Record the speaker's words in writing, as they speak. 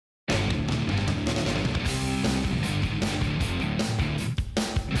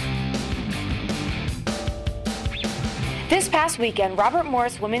This past weekend, Robert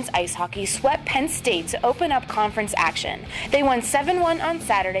Morris women's ice hockey swept Penn State to open up conference action. They won 7-1 on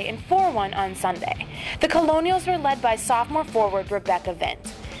Saturday and 4-1 on Sunday. The Colonials were led by sophomore forward Rebecca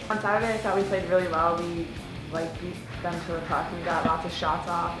Vint. On Saturday, I thought we played really well. We beat them to the puck. We got lots of shots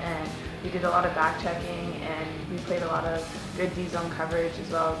off, and we did a lot of back checking, and we played a lot of good D-zone coverage as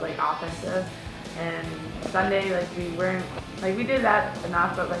well as offensive. And Sunday, we did that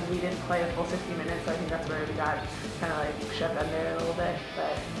enough, but we didn't play a full 60 minutes. So I think that's where we got kind of shoved under a little bit.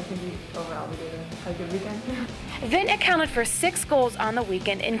 But I think overall we did a good weekend. Vint accounted for 6 goals on the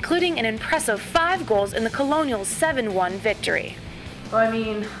weekend, including an impressive 5 goals in the Colonials' 7-1 victory. Well, I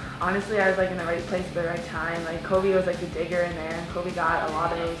mean, honestly, I was in the right place at the right time. Kobe was the digger in there, and Kobe got a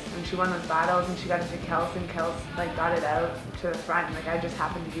lot of those, and she won those battles, and she got it to Kels, and Kels got it out to the front, and I just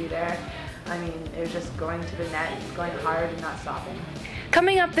happened to be there. I mean, it was just going to the net, going hard and not stopping.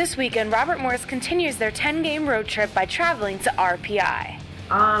 Coming up this weekend, Robert Morris continues their 10-game road trip by traveling to RPI.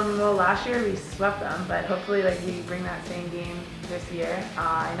 Well, last year we swept them, but hopefully we bring that same game this year.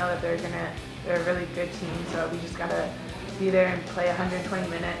 I know that they're a really good team, so we just gotta be there and play 120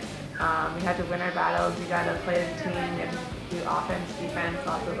 minutes. We had to win our battles. We gotta play as a team. We have to do offense, defense,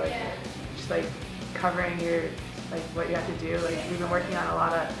 lots of just covering your what you have to do. We've been working on a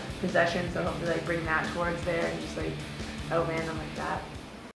lot of possessions, so hopefully bring that towards there and just outman them like that.